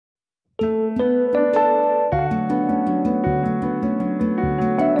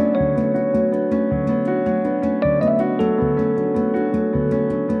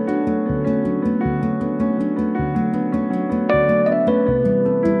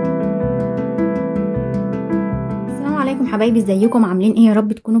حبايبي، ازيكم عاملين ايه؟ يا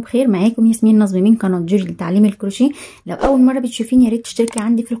رب تكونوا بخير. معاكم ياسمين نظمي من قناه جورج لتعليم الكروشيه. لو اول مره بتشوفيني يا ريت تشتركي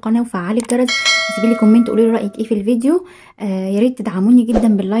عندي في القناه وفعلي الجرس وسيبي لي كومنت قولي لي رايك ايه في الفيديو. يا ريت تدعموني جدا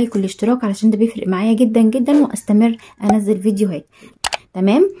باللايك والاشتراك علشان ده بيفرق معايا جدا جدا واستمر انزل فيديوهات.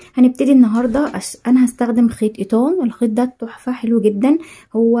 تمام، هنبتدي النهارده. انا هستخدم خيط قيطان. الخيط ده تحفه حلو جدا،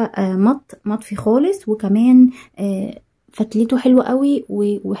 هو مطفي خالص، وكمان فتلته حلوه قوي،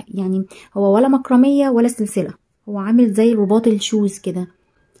 ويعني هو ولا مكرميه ولا سلسله، هو عامل زي رباط الشوز كده،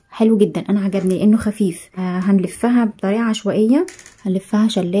 حلو جدا. انا عجبني لانه خفيف. هنلفها بطريقه عشوائيه، هنلفها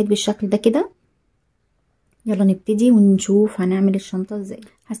شلات بالشكل ده كده. يلا نبتدي ونشوف هنعمل الشنطه ازاي.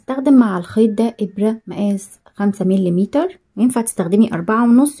 هستخدم مع الخيط ده ابره مقاس 5 ملم، وينفع تستخدمي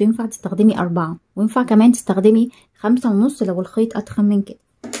 4.5، وينفع تستخدمي 4، وينفع كمان تستخدمي 5.5 لو الخيط اتخن من كده.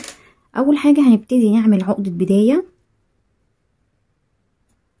 اول حاجه هنبتدي نعمل عقده بدايه،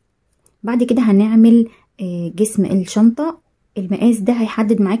 بعد كده هنعمل جسم الشنطه. المقاس ده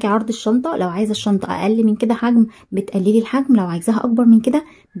هيحدد معاكي عرض الشنطه. لو عايزه الشنطه اقل من كده حجم بتقللي الحجم، لو عايزاها اكبر من كده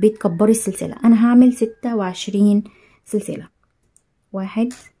بتكبري السلسله. انا هعمل 26 سلسله.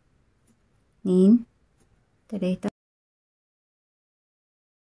 1 2 3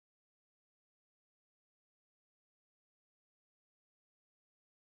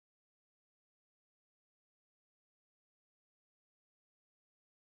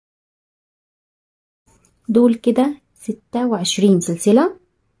 دول كده 26 سلسله.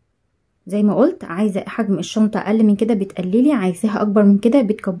 زي ما قلت، عايزه حجم الشنطه اقل من كده بتقللي، عايزاها اكبر من كده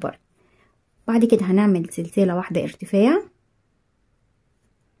بتكبري. بعد كده هنعمل سلسله واحده ارتفاع،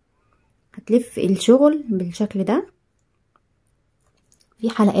 هتلف الشغل بالشكل ده. في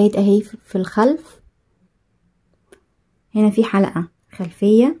حلقات اهي في الخلف، هنا في حلقه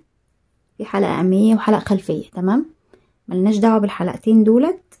خلفيه، في حلقه اماميه وحلقه خلفيه. تمام، ملناش دعوه بالحلقتين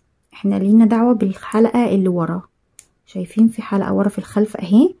دولت، احنا لينا دعوه بالحلقه اللي ورا. شايفين في حلقه ورا في الخلف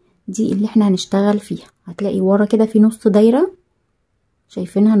اهي، دي اللي احنا هنشتغل فيها. هتلاقي ورا كده في نص دايره،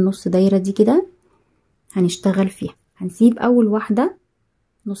 شايفينها النص دايره دي كده هنشتغل فيها. هنسيب اول واحده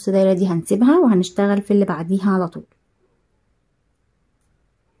نص دايره دي، هنسيبها وهنشتغل في اللي بعديها على طول.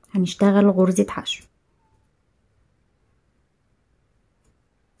 هنشتغل غرزه حشو.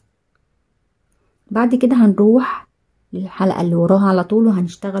 بعد كده هنروح للحلقه اللي وراها على طول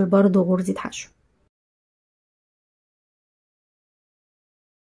وهنشتغل برضو غرزه حشو.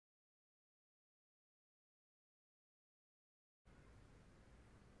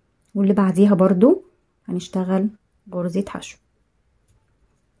 واللي بعديها برضو هنشتغل غرزة حشو.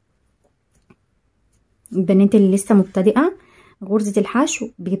 البنات اللي لسه مبتدئة، غرزة الحشو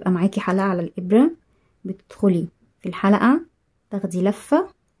بيبقى معاكي حلقة على الإبرة، بتدخلي في الحلقة تاخدي لفة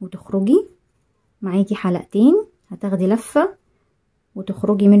وتخرجي، معاكي حلقتين هتاخدي لفة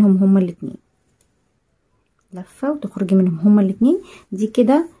وتخرجي منهم هما الاتنين، لفة وتخرجي منهم هما الاتنين. دي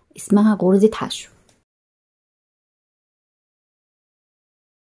كده اسمها غرزة حشو.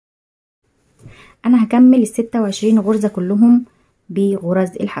 انا هكمل ال26 غرزة كلهم بغرز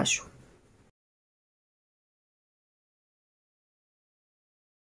الحشو.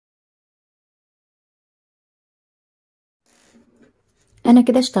 انا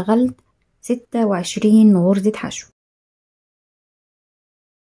كده اشتغلت 26 غرزة حشو.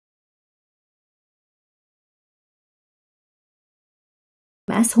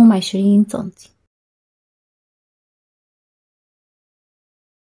 مقاسهم 20 سنتي.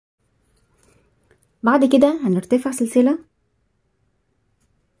 بعد كده هنرتفع سلسلة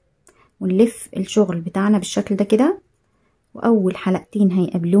ونلف الشغل بتاعنا بالشكل ده كده. واول حلقتين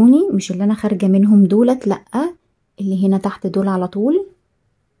هيقابلوني مش اللي انا خارجة منهم دولت، لأ، اللي هنا تحت دول على طول.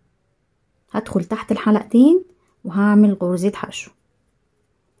 هدخل تحت الحلقتين وهعمل غرزة حشو،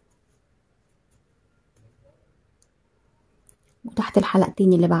 وتحت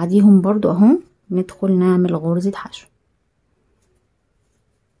الحلقتين اللي بعديهم برضو اهو ندخل نعمل غرزة حشو.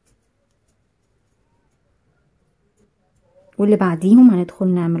 واللي بعديهم هندخل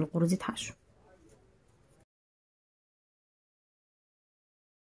نعمل غرزة حشو.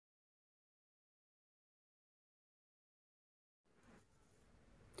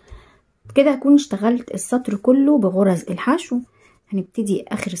 كده هكون اشتغلت السطر كله بغرز الحشو. هنبتدي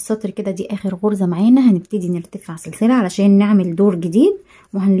اخر السطر كده، دي اخر غرزة معانا، هنبتدي نرتفع سلسلة علشان نعمل دور جديد،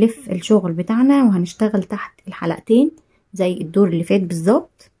 وهنلف الشغل بتاعنا وهنشتغل تحت الحلقتين زي الدور اللي فات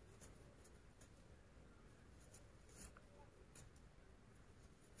بالظبط.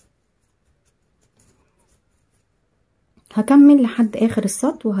 هكمل لحد اخر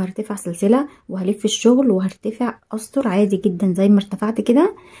السطر وهرتفع سلسلة وهلف الشغل وهرتفع اسطر عادي جدا زي ما ارتفعت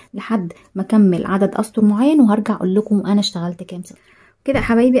كده لحد ما اكمل عدد اسطر معين، وهرجع اقول لكم انا اشتغلت كام سطر. كده يا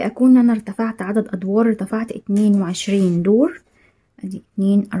حبايبي اكون انا ارتفعت عدد ادوار، ارتفعت 22 دور. ادي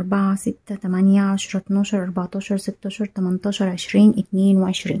 2 4 6 8 10 12 14 16 18 20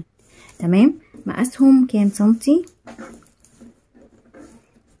 22. تمام. مقاسهم كام سنتي؟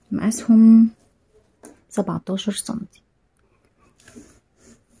 مقاسهم 17 سنتي.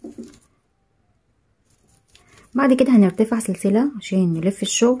 بعد كده هنرتفع سلسلة عشان نلف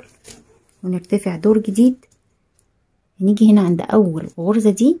الشغل ونرتفع دور جديد. هنيجي هنا عند اول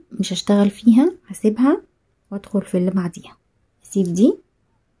غرزة دي مش هشتغل فيها، هسيبها وادخل في اللي بعديها. هسيب دي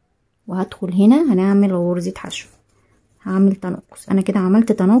وهدخل هنا، هنعمل غرزة حشو، هعمل تناقص. انا كده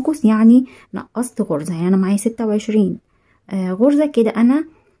عملت تناقص يعني نقصت غرزة، يعني انا معايا 26 غرزة، كده انا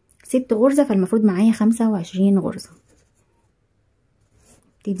سبت غرزة، فالمفروض معايا 25 غرزة.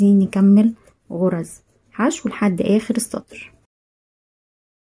 نبتدي نكمل غرز حشو لحد اخر السطر.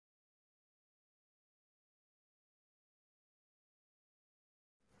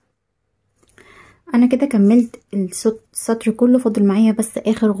 انا كده كملت السطر كله، فاضل معايا بس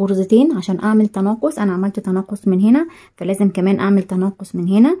اخر غرزتين عشان اعمل تناقص. انا عملت تناقص من هنا، فلازم كمان اعمل تناقص من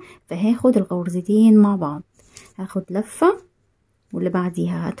هنا، فهاخد الغرزتين مع بعض. هاخد لفة واللي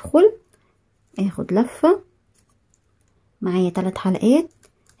بعديها هدخل اخد لفة، معايا 3 حلقات،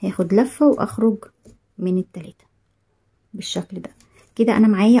 هاخد لفة واخرج من التلاتة بالشكل ده. كده انا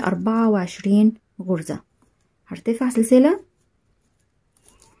معايا 24 غرزة. هرتفع سلسلة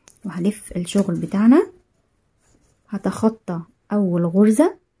وهلف الشغل بتاعنا، هتخطى اول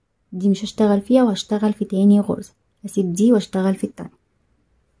غرزة دي مش هشتغل فيها، وهشتغل في تاني غرزة، هسيب دي واشتغل في التانية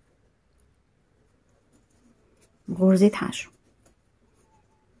غرزة حشو.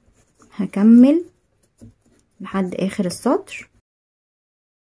 هكمل لحد اخر السطر.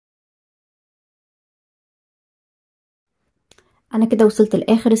 انا كده وصلت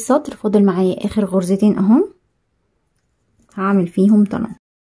لاخر السطر، فاضل معايا اخر غرزتين اهم، هعمل فيهم تناقص.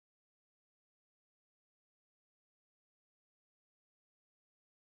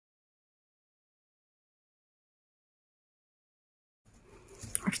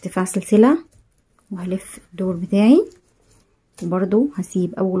 ارتفاع سلسلة وهلف الدور بتاعي، وبرضو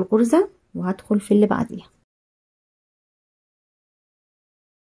هسيب اول غرزة وهدخل في اللي بعديها.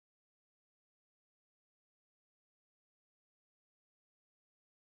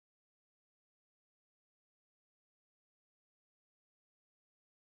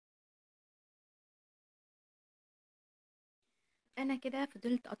 انا كده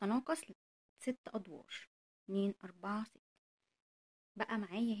فضلت اتناقص 6 ادوار، 2 4 6، بقى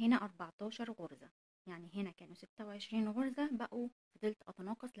معايا هنا 14 غرزة، يعني هنا كانوا 26 غرزة، فضلت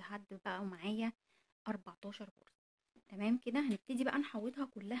اتناقص لحد بقوا معايا 14 غرزة. تمام كده. هنبتدي بقى نحوطها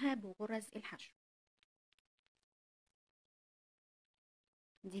كلها بغرز الحشو.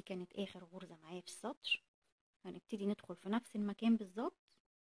 دي كانت اخر غرزة معايا في السطر، هنبتدي ندخل في نفس المكان بالظبط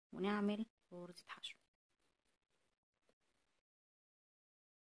ونعمل غرزة حشو.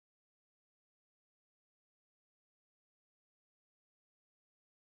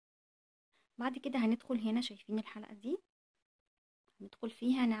 بعد كده هندخل هنا، شايفين الحلقة دي هندخل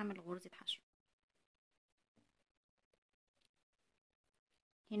فيها نعمل غرزة حشو.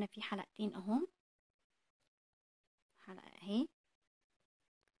 هنا في حلقتين اهم، حلقة اهي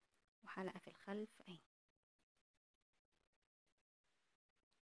وحلقة في الخلف اهي،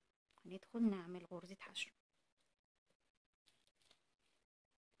 هندخل نعمل غرزة حشو.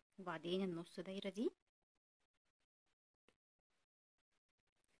 وبعدين النص دايرة دي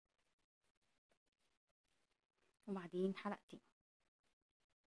وبعدين حلقتين.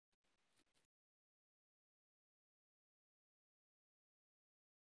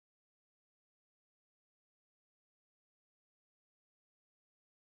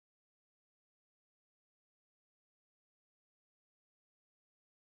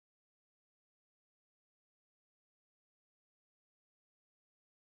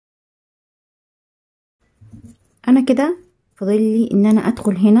 انا كده فاضل لي ان انا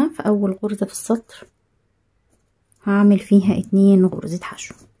ادخل هنا في اول غرزة في السطر، هعمل فيها 2 غرزة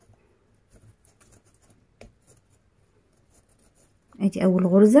حشو. ادي اول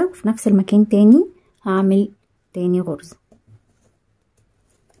غرزة، وفي نفس المكان تاني هعمل تاني غرزة.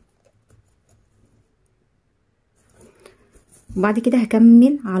 وبعد كده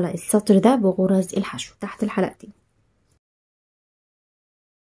هكمل على السطر ده بغرز الحشو تحت الحلقتين.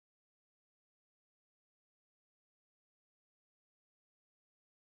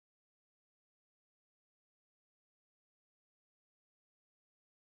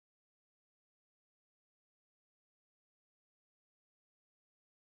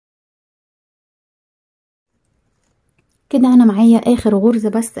 كده انا معايا اخر غرزة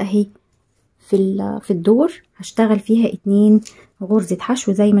بس اهي في الدور هشتغل فيها 2 غرزة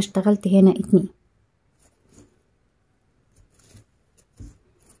حشو زي ما اشتغلت هنا 2.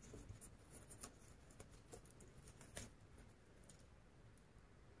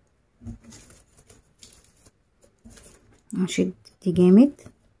 هشد دي جامد.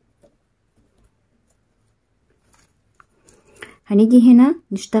 هنيجي هنا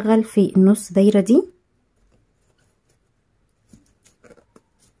نشتغل في النص دايرة دي،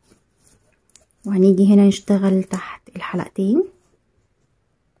 وهنيجي هنا نشتغل تحت الحلقتين.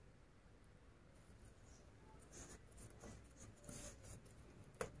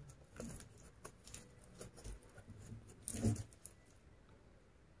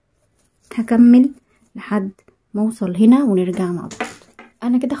 هكمل لحد ما اوصل هنا ونرجع مع بعض.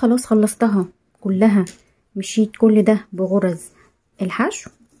 انا كده خلاص خلصتها كلها، مشيت كل ده بغرز الحشو.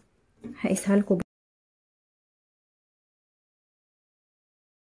 هقيسها لكم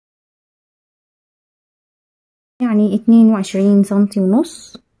يعني 22 سنتي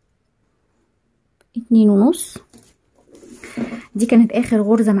ونص، 2.5. دي كانت اخر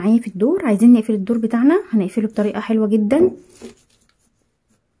غرزة معايا في الدور. عايزين نقفل الدور بتاعنا، هنقفله بطريقة حلوة جدا.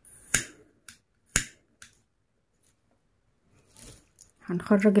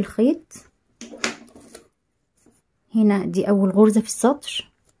 هنخرج الخيط هنا، دي اول غرزة في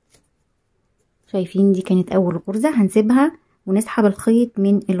السطر، شايفين دي كانت اول غرزة. هنسيبها ونسحب الخيط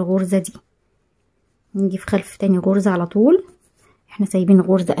من الغرزة دي، نيجي في خلف تاني غرزة على طول. احنا سايبين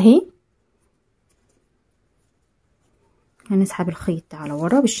غرزة اهي، هنسحب الخيط على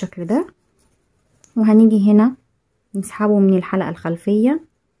ورا بالشكل ده، وهنيجي هنا نسحبه من الحلقة الخلفية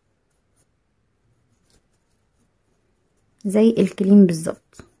زي الكليم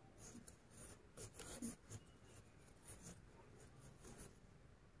بالظبط.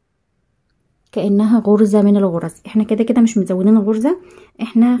 كأنها غرزة من الغرز. احنا كده كده مش مزودين غرزة،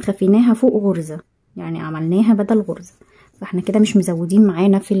 احنا خفيناها فوق غرزة، يعني عملناها بدل غرزة، فاحنا كده مش مزودين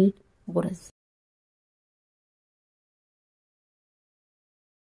معانا في الغرز.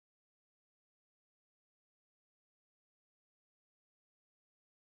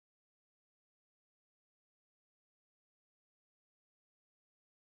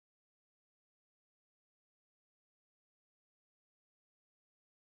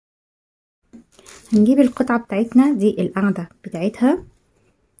 هنجيب القطعة بتاعتنا دي القاعدة بتاعتها،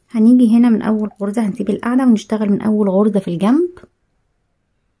 هنيجي هنا من اول غرزة هنسيب القاعدة ونشتغل من اول غرزة في الجنب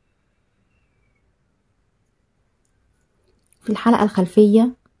في الحلقة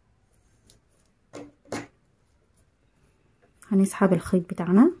الخلفية. هنسحب الخيط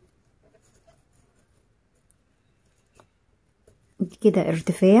بتاعنا دي كده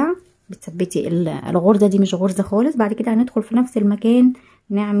ارتفاع، بتثبتي الغرزة دي مش غرزة خالص. بعد كده هندخل في نفس المكان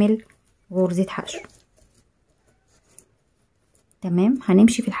نعمل غرزة حشو. تمام،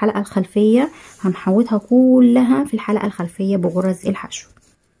 هنمشي في الحلقة الخلفية، هنحوطها كلها في الحلقة الخلفية بغرز الحشو.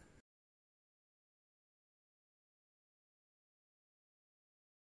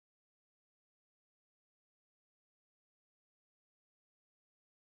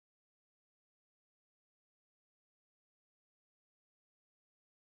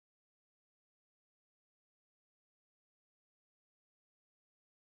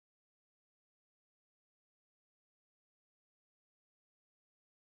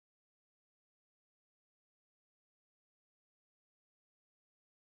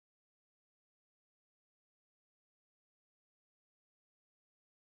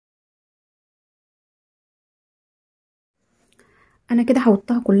 انا كده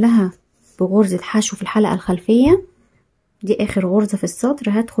حوطتها كلها بغرزة حشو في الحلقة الخلفية. دي اخر غرزة في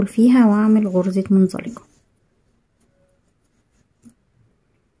السطر هدخل فيها واعمل غرزة منزلقة.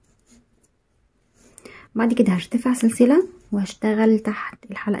 بعد كده هرتفع سلسلة وهشتغل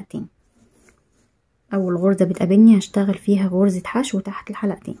تحت الحلقتين. اول غرزة بتقابلني هشتغل فيها غرزة حشو تحت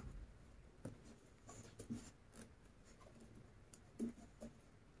الحلقتين،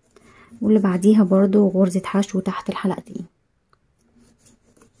 واللي بعديها برضو غرزة حشو تحت الحلقتين.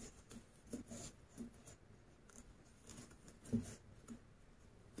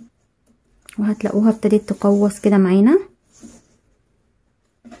 وهتلاقوها ابتدت تقوس كده معانا.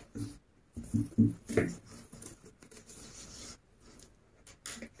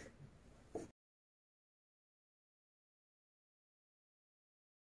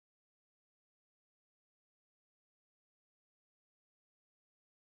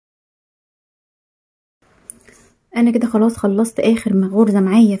 انا كده خلاص خلصت اخر غرزة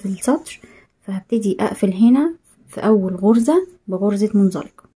معايا في السطر، فهبتدي اقفل هنا في اول غرزة بغرزة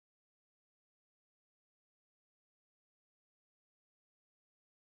منزلقة.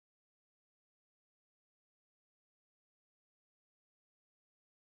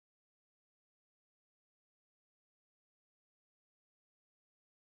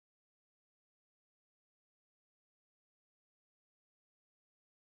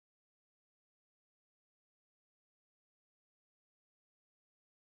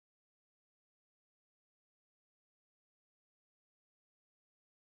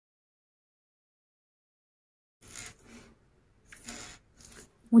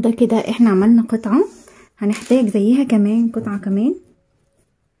 وده كده احنا عملنا قطعة. هنحتاج زيها كمان قطعة كمان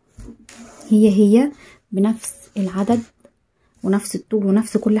هي بنفس العدد ونفس الطول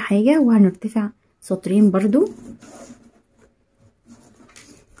ونفس كل حاجة، وهنرتفع سطرين برضو.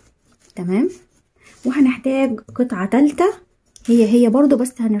 تمام. وهنحتاج قطعة تالتة هي برضو،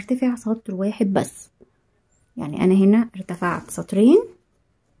 بس هنرتفع سطر واحد بس. يعني انا هنا ارتفعت سطرين،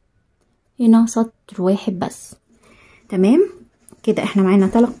 هنا سطر واحد بس. تمام كده احنا معانا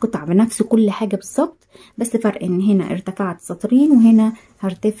 3 قطع بنفس كل حاجة بالظبط، بس فرق ان هنا ارتفعت سطرين وهنا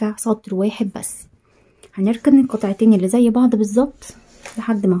هرتفع سطر واحد بس. هنركن القطعتين اللي زي بعض بالظبط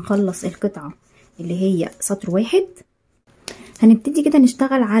لحد ما نخلص القطعة اللي هي سطر واحد. هنبتدي كده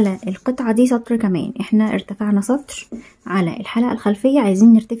نشتغل على القطعة دي سطر كمان. احنا ارتفعنا سطر على الحلقة الخلفية،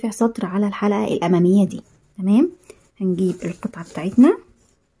 عايزين نرتفع سطر على الحلقة الأمامية دي. تمام. هنجيب القطعة بتاعتنا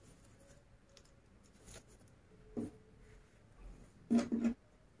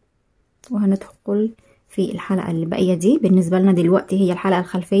وهندخل في الحلقة اللي باقية دي، بالنسبة لنا دلوقتي هي الحلقة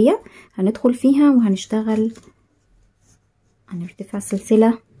الخلفية. هندخل فيها وهنشتغل، هنرتفع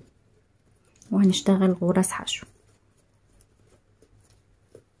سلسلة وهنشتغل غرز حشو.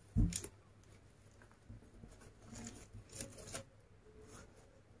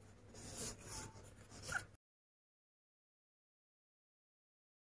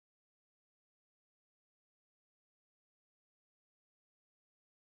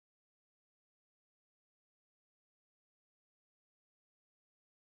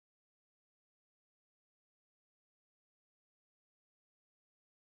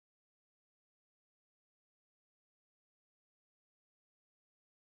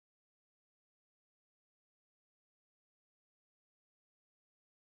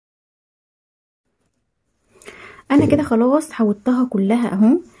 انا كده خلاص حوضتها كلها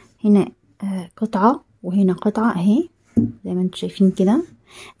اهو. هنا قطعة وهنا قطعة اهي زي ما انتم شايفين كده.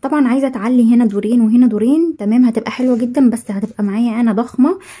 طبعا عايزه اتعلي هنا دورين وهنا دورين. تمام هتبقى حلوه جدا، بس هتبقى معايا انا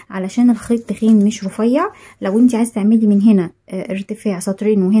ضخمه علشان الخيط تخين مش رفيع. لو انت عايزه تعملي من هنا ارتفاع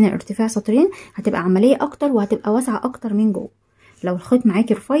سطرين وهنا ارتفاع سطرين هتبقى عمليه اكتر وهتبقى واسعه اكتر من جوه. لو الخيط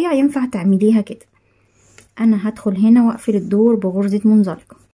معاكي رفيع ينفع تعمليها كده. انا هدخل هنا واقفل الدور بغرزه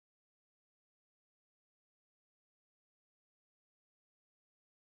منزلقه.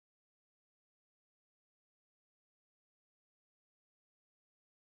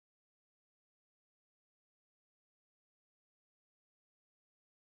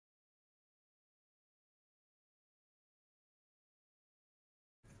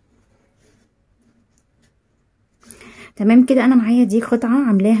 تمام كده انا معايا دي قطعه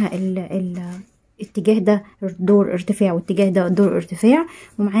عاملاها الاتجاه ده دور ارتفاع واتجاه ده دور ارتفاع،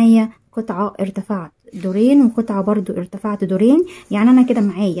 ومعايا قطعه ارتفعت دورين وقطعه برضو ارتفعت دورين. يعني انا كده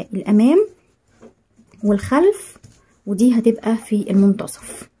معايا الامام والخلف، ودي هتبقى في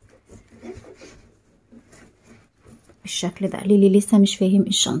المنتصف بالشكل ده. للي لسه مش فاهم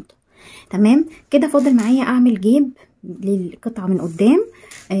الشنطه. تمام كده فاضل معايا اعمل جيب للقطعه من قدام.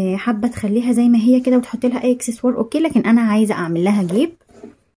 حابه تخليها زي ما هي كده وتحطي لها اي اكسسوار اوكي، لكن انا عايزه اعمل لها جيب.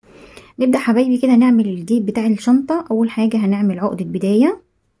 نبدا حبايبي كده نعمل الجيب بتاع الشنطه. اول حاجه هنعمل عقده بدايه،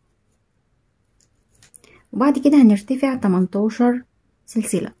 وبعد كده هنرتفع 18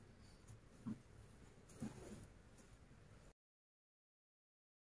 سلسله.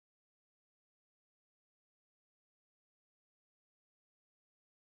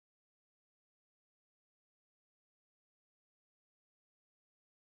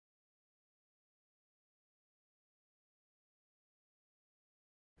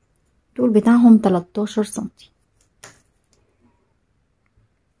 الطول بتاعهم 13 سنتي.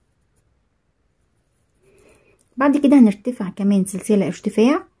 بعد كده هنرتفع كمان سلسله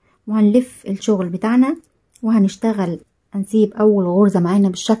ارتفاع وهنلف الشغل بتاعنا وهنشتغل. هنسيب اول غرزه معانا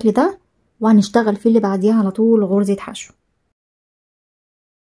بالشكل ده وهنشتغل في اللي بعديها على طول غرزه حشو،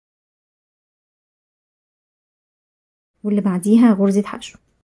 واللي بعديها غرزه حشو.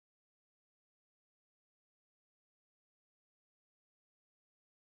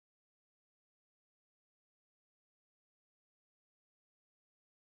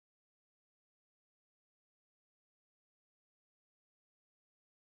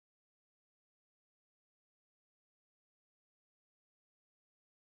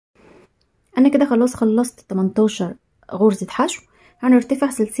 انا كده خلاص خلصت 18 غرزة حشو. هنرتفع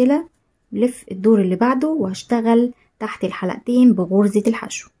سلسلة لف الدور اللي بعده وهشتغل تحت الحلقتين بغرزة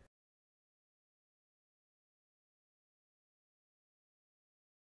الحشو.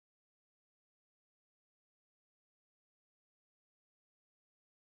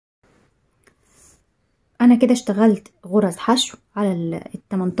 انا كده اشتغلت غرز حشو على ال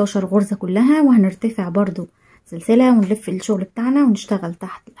 18 غرزة كلها، وهنرتفع برضو سلسله ونلف الشغل بتاعنا ونشتغل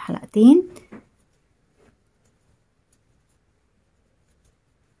تحت الحلقتين.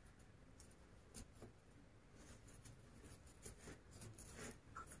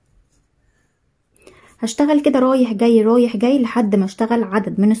 هشتغل كده رايح جاي رايح جاي لحد ما اشتغل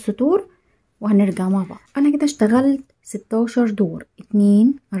عدد من السطور وهنرجع مع بعض. انا كده اشتغلت 16 دور،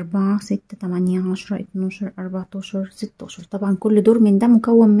 2 4 6 8 10 12 14 16. طبعا كل دور من ده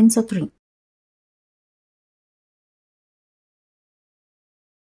مكون من سطرين.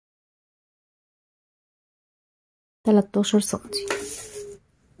 تلاتاشر سنتي.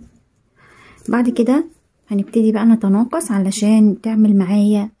 بعد كده هنبتدي بقى نتناقص علشان تعمل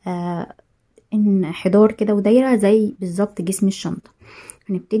معايا انحدار كده ودايره زي بالظبط جسم الشنطه.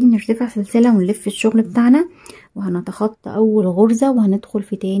 هنبتدي نرتفع سلسله ونلف الشغل بتاعنا وهنتخطى اول غرزه وهندخل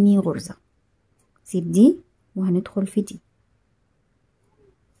في تاني غرزه، سيب دي وهندخل في دي.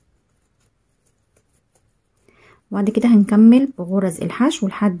 وبعد كده هنكمل بغرز الحشو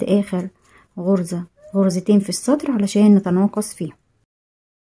لحد اخر غرزه غرزتين في السطر علشان نتناقص فيهم.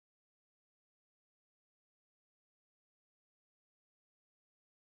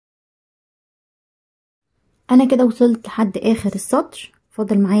 انا كده وصلت لحد اخر السطر،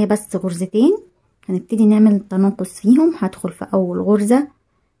 فاضل معايا بس غرزتين هنبتدي نعمل تناقص فيهم. هدخل في اول غرزة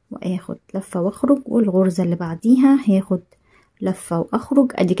واخد لفة واخرج، والغرزة اللي بعديها هاخد لفة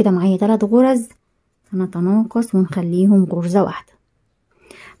واخرج. ادي كده معايا 3 غرز هنتناقص ونخليهم غرزة واحدة.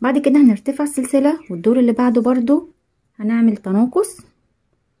 بعد كده هنرتفع السلسلة والدور اللي بعده برضو هنعمل تناقص.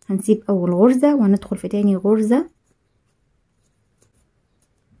 هنسيب اول غرزة وهندخل في تاني غرزة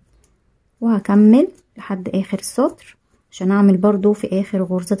وهكمل لحد اخر السطر عشان اعمل برضو في اخر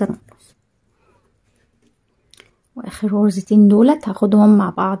غرزة تناقص. واخر غرزتين دولت هاخدهم مع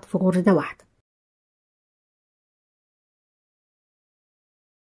بعض في غرزة واحدة.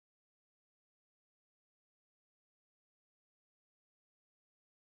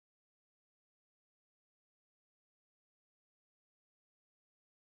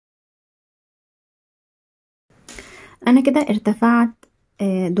 انا كده ارتفعت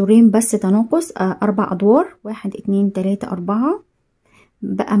دورين بس تناقص، 4 ادوار، 1 2 3 4.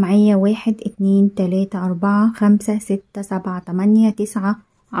 بقى معايا 1 2 3 4 5 6 7 8 9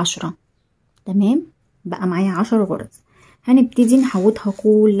 10. تمام، بقى معايا 10 غرز. هنبتدي نحوطها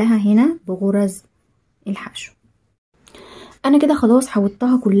كلها هنا بغرز الحشو. انا كده خلاص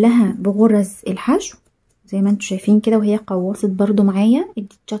حوطتها كلها بغرز الحشو زي ما انتم شايفين كده، وهي قوصت برضو معايا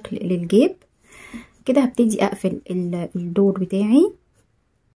ادت شكل للجيب. كده هبتدي اقفل الدور بتاعي.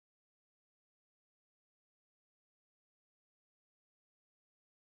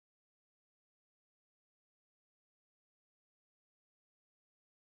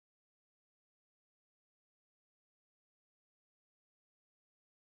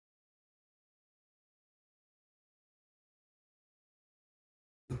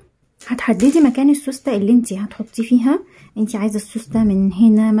 هتحددي مكان السوستة اللي انتي هتحطي فيها. انتي عايزة السوستة من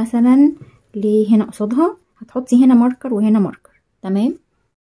هنا مثلا لهنا قصادها، هتحطي هنا ماركر وهنا ماركر. تمام،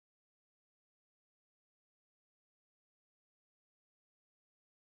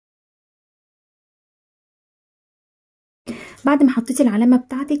 بعد ما حطيتي العلامة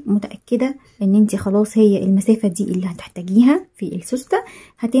بتاعتك متأكدة ان انتي خلاص هي المسافة دي اللي هتحتاجيها في السوستة.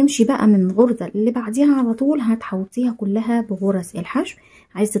 هتمشي بقى من الغرزة اللي بعديها على طول هتحوطيها كلها بغرز الحشو.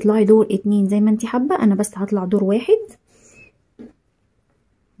 عايزة تطلعي دور 2 زي ما انتي حابة، انا بس هطلع دور 1.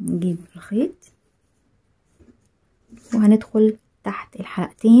 نجيب الخيط وهندخل تحت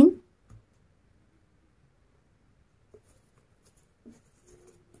الحلقتين.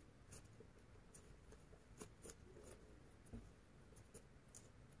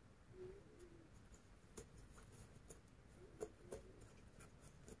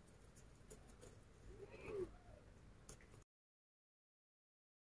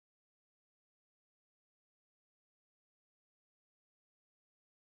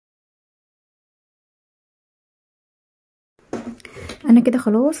 انا كده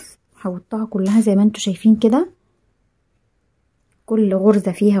خلاص حوطتها كلها زي ما انتم شايفين كده. كل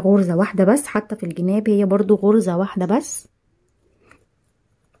غرزة فيها غرزة واحدة بس، حتى في الجناب هي برضو غرزة واحدة بس.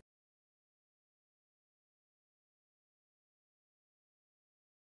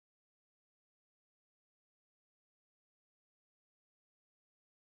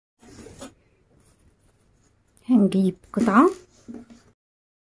 هنجيب قطعة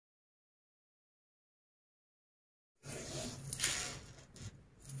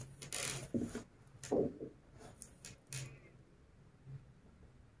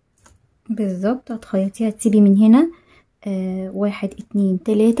بالظبط، هتخيطيها تسيبي من هنا 1 2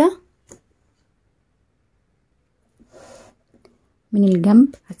 3 من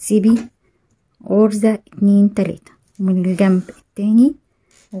الجنب، هتسيبي غرزة 2 3، ومن الجنب التاني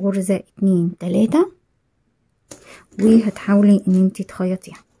غرزة 2 3، وهتحاولي ان انتي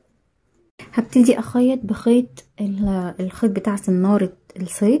تخيطيها. هبتدي اخيط بخيط الخيط بتاع سنارة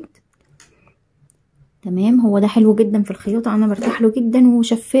الصيد. تمام، هو ده حلو جدا في الخياطة، انا برتاح له جدا،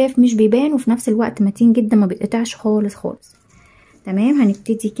 وشفاف مش بيبان، وفي نفس الوقت متين جدا ما بيتقطعش خالص خالص. تمام،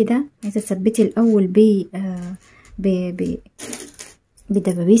 هنبتدي كده. عايزه تثبتي الاول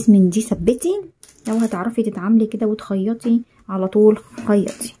بدبابيس من دي، ثبتي. لو هتعرفي تتعاملي كده وتخيطي على طول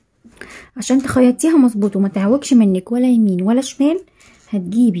خيطي، عشان تخيطيها مظبوط وما تعوجش منك ولا يمين ولا شمال.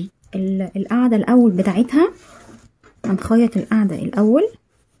 هتجيبي القاعده الاول بتاعتها، هنخيط القاعده الاول.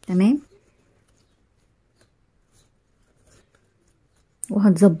 تمام،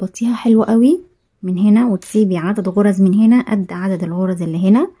 وهتظبطيها حلو قوي من هنا، وتسيبي عدد غرز من هنا قد عدد الغرز اللي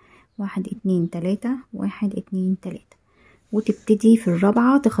هنا، 1 2 3 1 2 3، وتبتدي في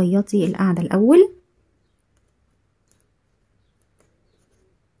الرابعة تخيطي القاعدة الأول.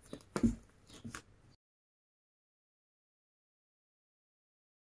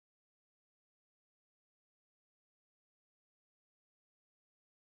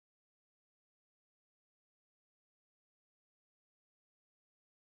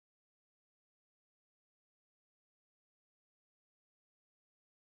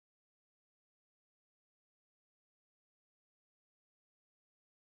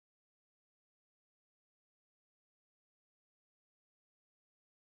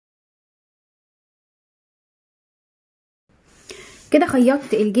 كده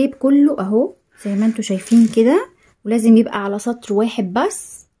خيطت الجيب كله اهو زي ما انتوا شايفين كده، ولازم يبقى على سطر واحد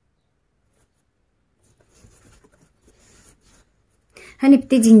بس.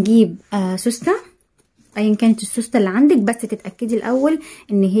 هنبتدي نجيب سوستة، ايا كانت السوستة اللي عندك، بس تتأكدي الاول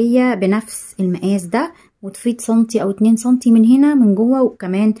ان هي بنفس المقاس ده، وتفيض سنتي او 2 سنتي من هنا من جوه،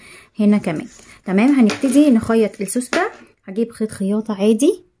 وكمان هنا كمان. تمام، هنبتدي نخيط السوستة. هجيب خيط خياطة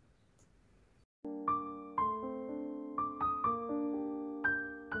عادي،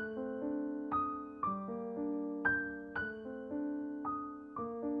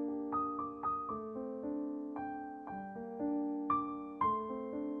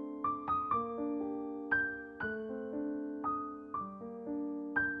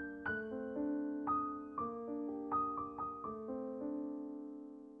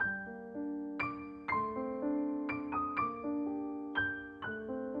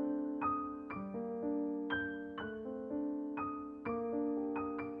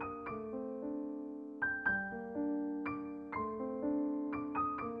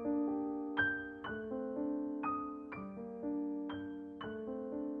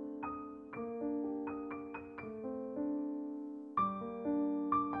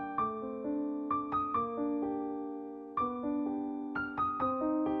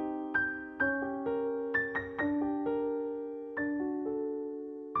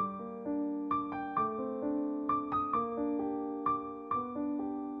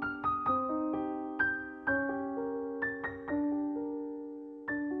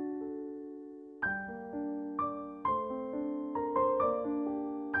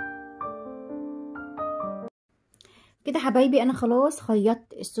 كده حبايبي انا خلاص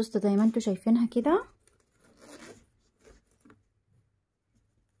خيطت السوسته زي ما انتوا شايفينها كده.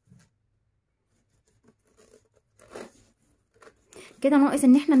 كده ناقص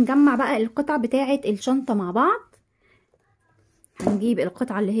ان احنا نجمع بقى القطع بتاعه الشنطه مع بعض. هنجيب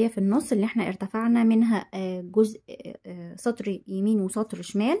القطعه اللي هي في النص اللي احنا ارتفعنا منها جزء، سطر يمين وسطر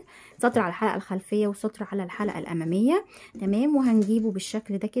شمال، سطر على الحلقه الخلفيه وسطر على الحلقه الاماميه. تمام، وهنجيبه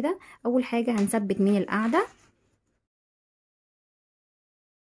بالشكل ده كده. اول حاجه هنثبت من القاعده،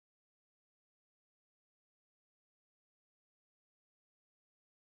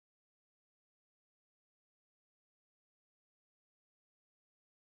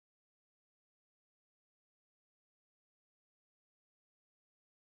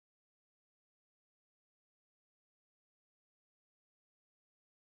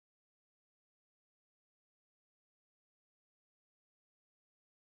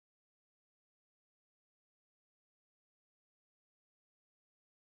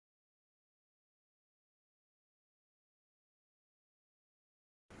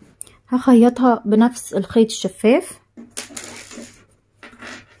 هخيطها بنفس الخيط الشفاف.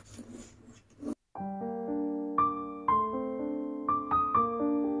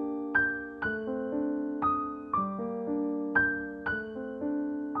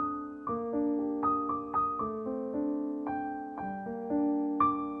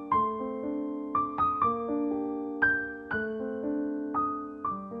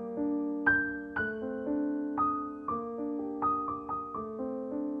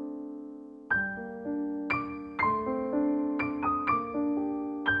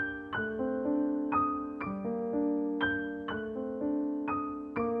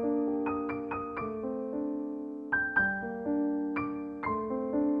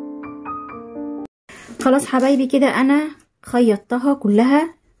 خلاص حبايبي كده انا خيطتها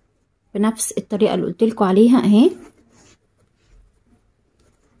كلها بنفس الطريقه اللي قلت لكم عليها اهي.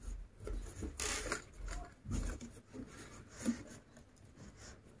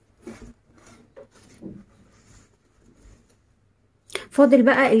 فاضل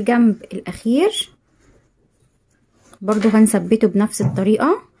بقى الجنب الاخير برضو هنثبته بنفس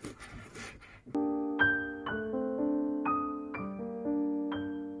الطريقه.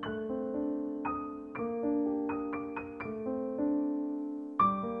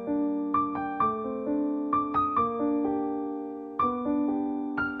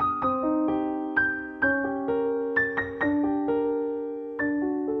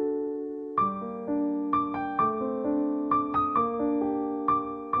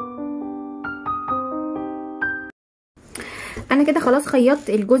 انا كده خلاص خيطت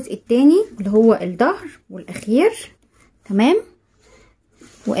الجزء التاني اللي هو الظهر والاخير تمام،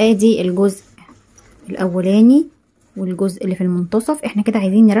 وادي الجزء الاولاني والجزء اللي في المنتصف. احنا كده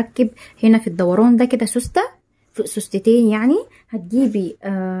عايزين نركب هنا في الدوران ده كده سوسته، في سوستتين يعني. هتجيبي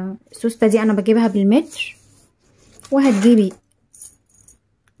السوسته دي انا بجيبها بالمتر، وهتجيبي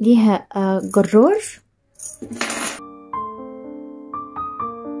ليها جرار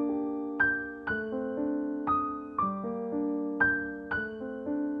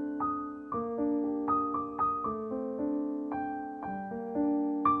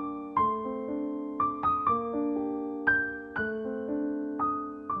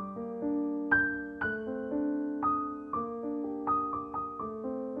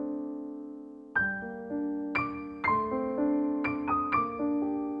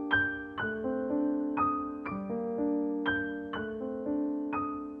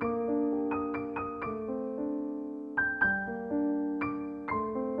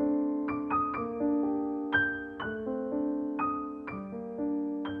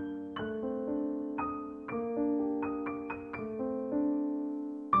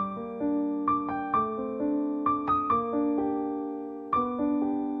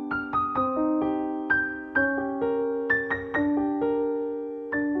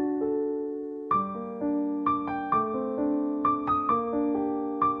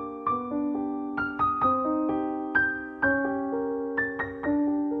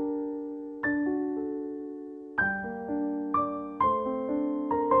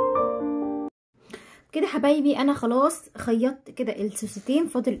كده حبايبي. انا خلاص خيطت كده السوستين،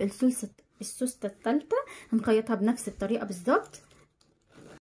 فاضل السوسته الثالثه هنخيطها بنفس الطريقه بالظبط.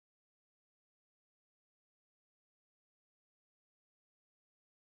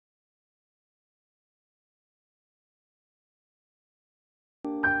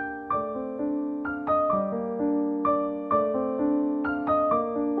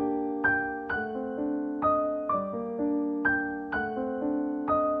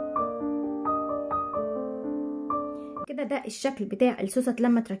 كده ده الشكل بتاع السوست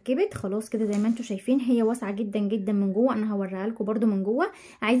لما اتركبت. خلاص كده زي ما انتم شايفين هي واسعه جدا جدا من جوه، انا هوريها لكم برده من جوه.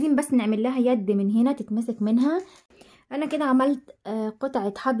 عايزين بس نعمل لها يد من هنا تتمسك منها. انا كده عملت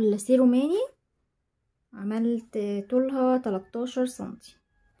قطعه حبل سيروماني، عملت طولها 13 سنتي.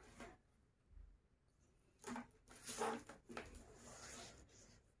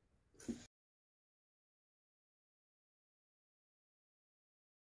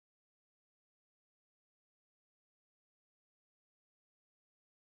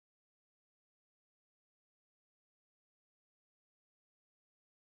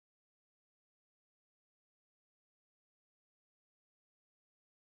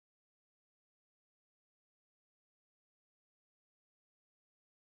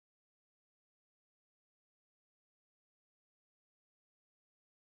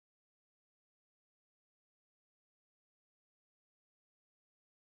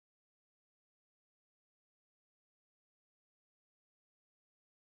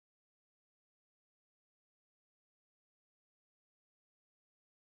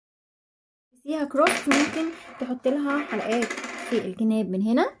 فيها كروس ممكن تحط لها حلقات في الجناب من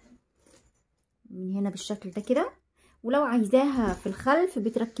هنا بالشكل ده كده، ولو عايزاها في الخلف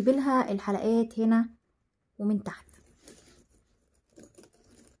بتركبي لها الحلقات هنا ومن تحت.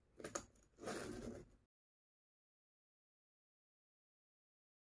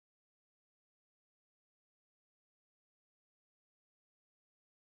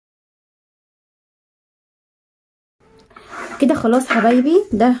 كده خلاص حبايبي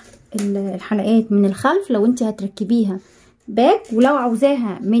ده الحلقات من الخلف لو انت هتركبيها باك، ولو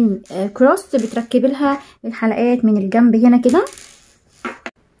عاوزاها من كروس بتركبي لها الحلقات من الجنب هنا كده.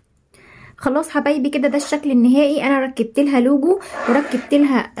 خلاص حبايبي كده ده الشكل النهائي. انا ركبت لها لوجو وركبت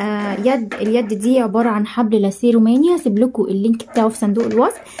لها يد. اليد دي عباره عن حبل لاسيه روماني، هسيب لكم اللينك بتاعه في صندوق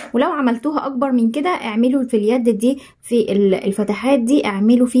الوصف. ولو عملتوها اكبر من كده اعملوا في اليد دي في الفتحات دي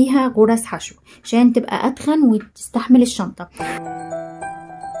اعملوا فيها غرز حشو عشان تبقى اتخن وتستحمل الشنطه.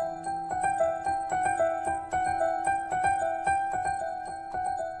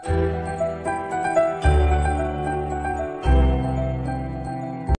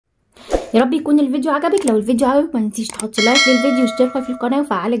 يا رب يكون الفيديو عجبك. لو الفيديو عجبك ما تنسيش تحطي لايك للفيديو واشتركي في القناه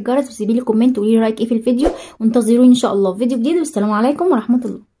وفعلي الجرس وسيبي لي كومنت وقولي لي رايك ايه في الفيديو، وانتظروني ان شاء الله في فيديو جديد. والسلام عليكم ورحمه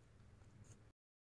الله.